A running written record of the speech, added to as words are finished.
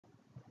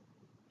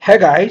Hey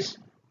guys,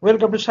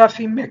 welcome to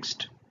Safi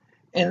Mixed.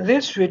 In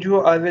this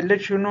video, I will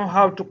let you know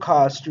how to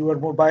cast your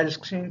mobile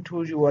screen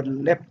to your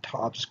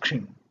laptop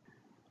screen.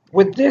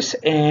 With this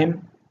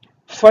aim,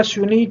 first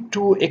you need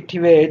to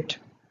activate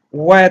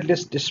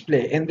wireless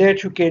display, and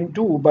that you can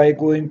do by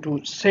going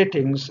to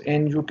settings,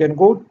 and you can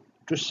go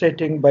to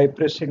setting by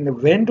pressing the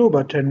window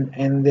button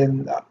and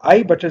then the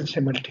I button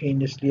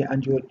simultaneously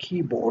on your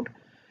keyboard.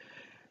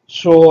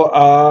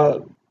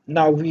 So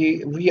now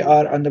we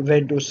are on the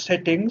Windows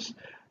settings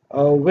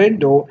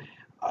window.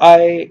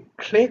 I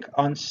click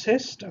on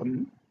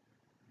system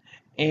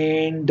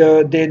and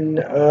then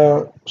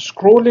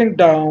scrolling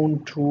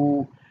down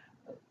to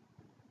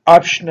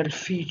optional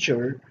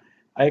feature,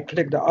 I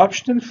click the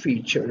optional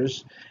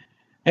features,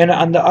 and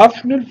on the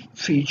optional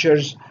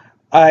features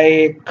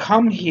I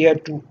come here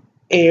to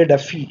add a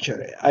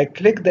feature. I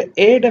click the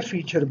add a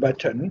feature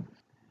button,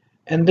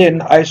 and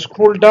then I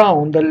scroll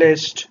down the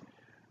list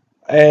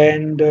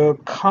and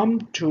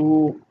come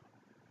to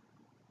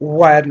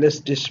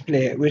wireless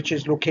display, which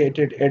is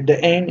located at the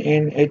end,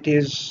 and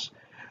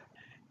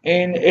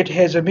it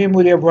has a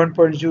memory of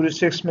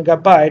 1.06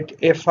 megabyte.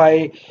 If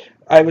I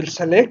will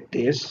select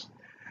this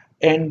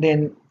and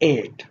then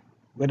add.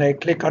 When I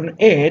click on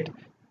add,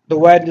 the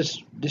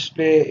wireless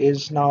display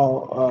is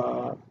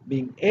now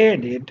being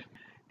added.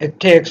 It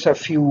takes a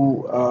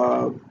few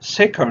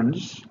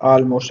seconds,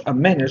 almost a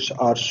minute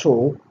or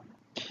so.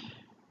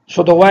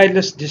 So the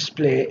wireless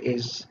display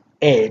is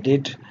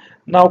added.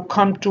 Now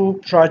come to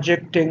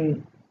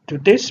projecting to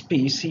this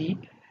PC,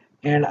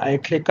 and I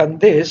click on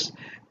this,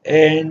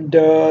 and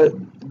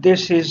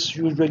this is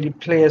usually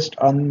placed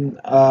on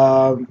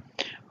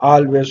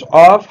always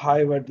off.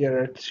 However,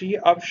 there are three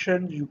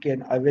options you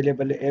can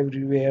available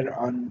everywhere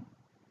on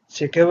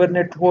secure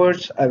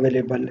networks,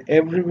 available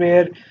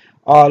everywhere,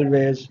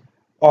 always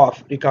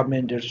off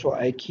recommended. So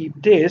I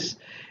keep this,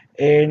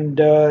 and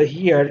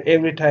here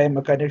every time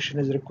a connection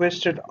is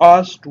requested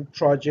us to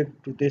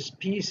project to this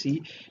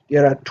PC,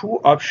 there are two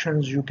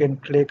options. You can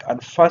click on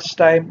first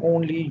time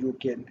only, you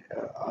can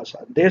ask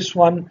on this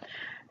one,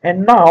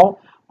 and now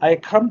I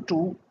come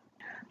to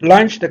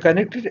launch the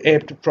connected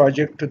app to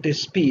project to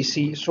this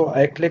PC. So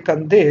I click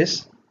on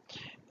this,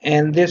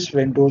 and this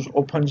windows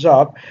opens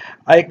up.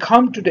 I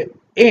come to the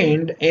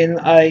end and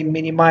I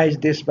minimize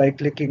this by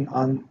clicking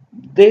on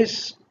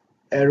this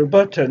arrow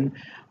button.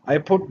 I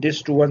put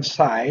this to one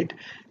side,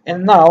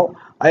 and now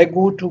I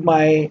go to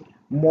my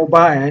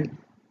mobile,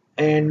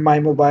 and my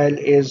mobile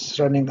is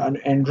running on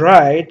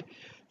Android.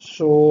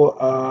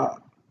 So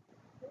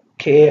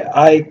okay,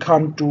 I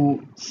come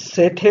to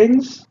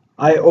settings.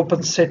 I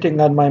open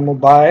setting on my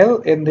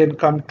mobile and then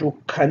come to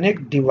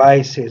connect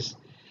devices.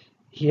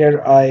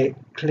 Here I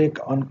click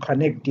on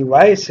connect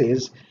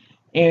devices,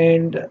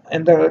 and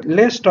in the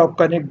list of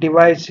connect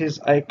devices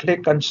I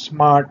click on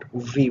smart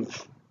view,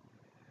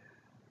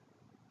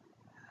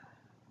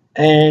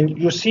 and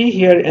you see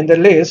here in the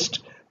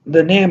list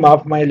the name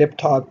of my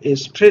laptop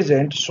is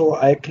present, so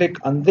I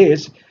click on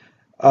this,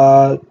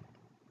 uh,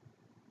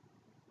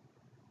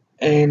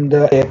 and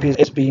the app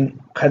is being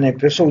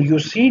connected. So you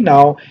see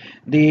now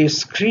the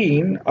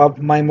screen of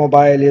my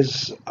mobile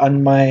is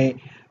on my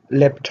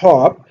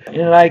laptop,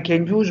 and I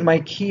can use my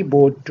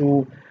keyboard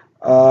to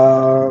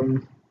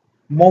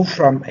move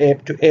from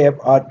app to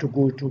app, or to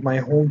go to my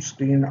home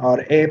screen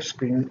or app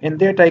screen, and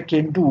that I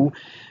can do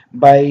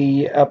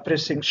by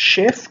pressing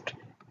shift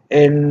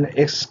and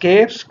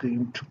escape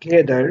screen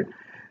together.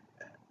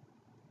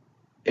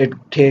 It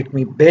take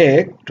me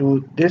back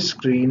to this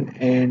screen,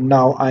 and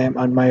now I am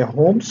on my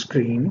home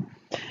screen.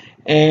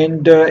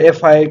 And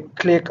if I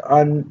click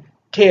on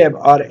tab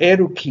or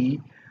arrow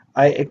key,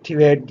 I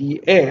activate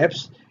the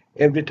apps.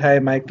 Every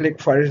time I click,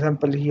 for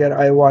example, here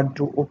I want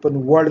to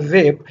open Word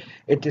Web,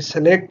 it is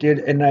selected,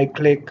 and I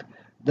click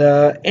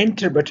the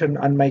enter button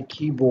on my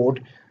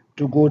keyboard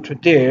to go to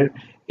there,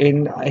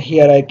 and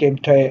here I can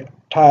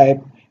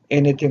type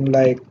anything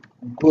like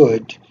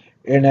good,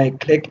 and I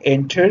click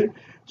enter.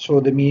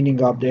 So the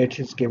meaning of that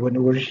is given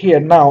over here.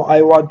 Now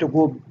I want to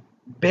go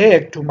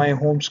back to my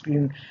home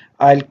screen.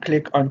 I'll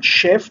click on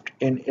shift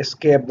and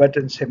escape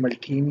button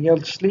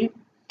simultaneously,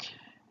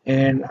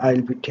 and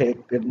I'll be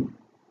taken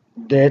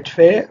that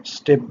way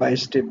step by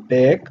step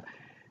back,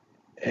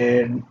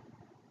 and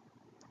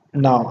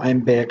now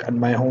I'm back on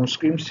my home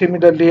screen.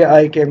 Similarly,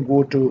 I can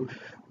go to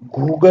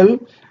Google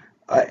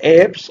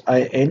apps.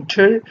 I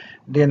enter,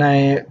 then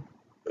I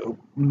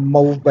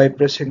move by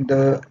pressing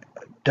the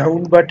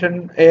down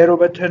button, arrow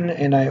button,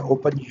 and I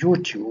open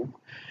YouTube,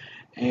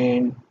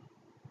 and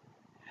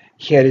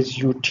here is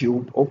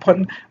YouTube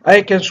open.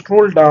 I can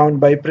scroll down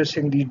by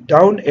pressing the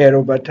down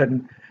arrow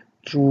button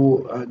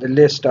through the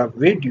list of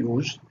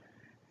videos,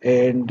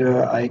 and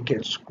I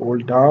can scroll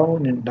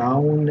down and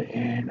down,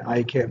 and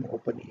I can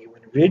open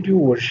even video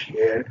over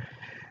here,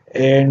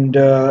 and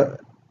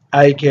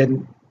I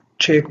can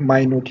check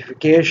my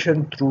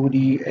notification through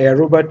the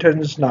arrow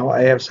buttons. Now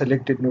I have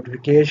selected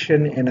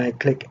notification, and I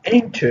click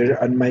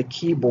enter on my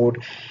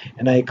keyboard,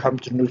 and I come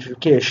to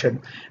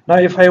notification. Now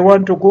if I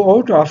want to go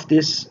out of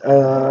this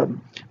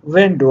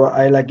window,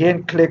 I'll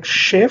again click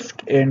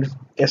Shift and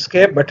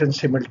Escape button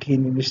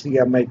simultaneously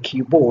on my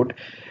keyboard,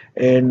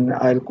 and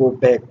I'll go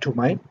back to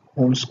my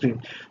home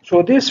screen.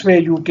 So this way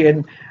you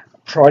can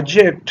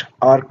project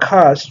or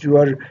cast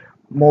your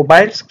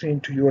mobile screen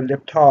to your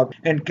laptop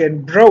and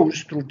can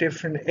browse through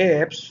different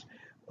apps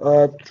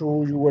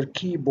through your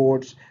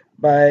keyboards.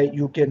 By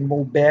you can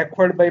move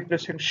backward by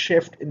pressing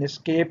Shift and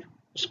Escape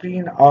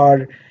screen,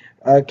 or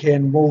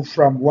can move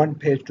from one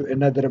page to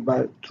another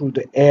by through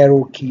the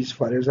arrow keys.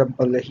 For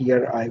example,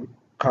 here I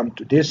come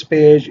to this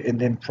page and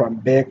then from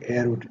back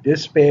arrow to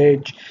this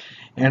page,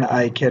 and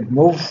I can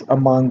move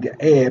among the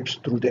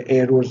apps through the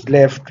arrows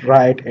left,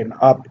 right, and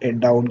up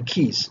and down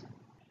keys.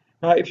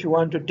 Now, if you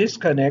want to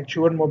disconnect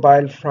your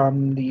mobile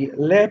from the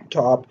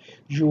laptop,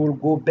 you will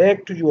go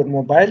back to your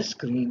mobile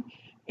screen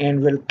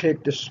and will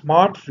click the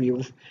Smart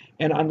View.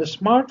 And on the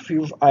Smart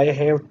View, I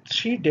have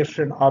three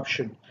different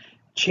options.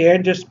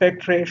 Change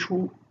aspect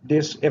ratio.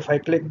 This, if I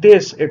click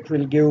this, it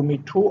will give me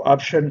two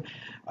options.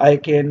 I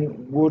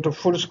can go to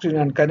full screen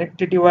on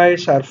connected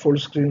device or full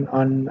screen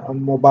on a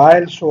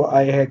mobile. So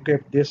I have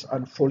kept this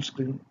on full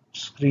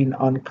screen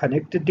on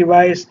connected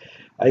device.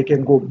 I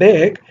can go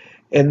back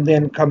and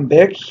then come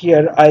back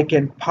here. I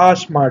can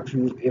pause smart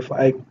view. If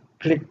I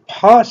click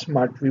pause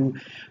smart view,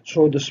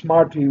 so the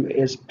smart view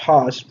is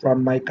paused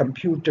from my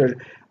computer.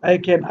 I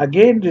can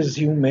again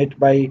resume it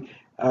by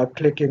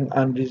clicking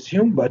on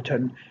resume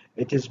button.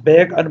 It is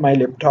back on my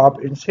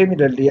laptop, and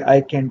similarly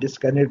I can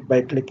disconnect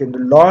by clicking the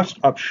last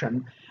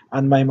option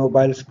on my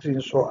mobile screen.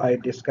 So I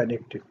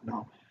disconnect it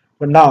now.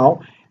 So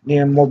now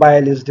the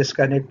mobile is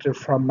disconnected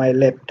from my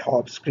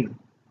laptop screen.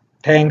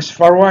 Thanks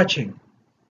for watching.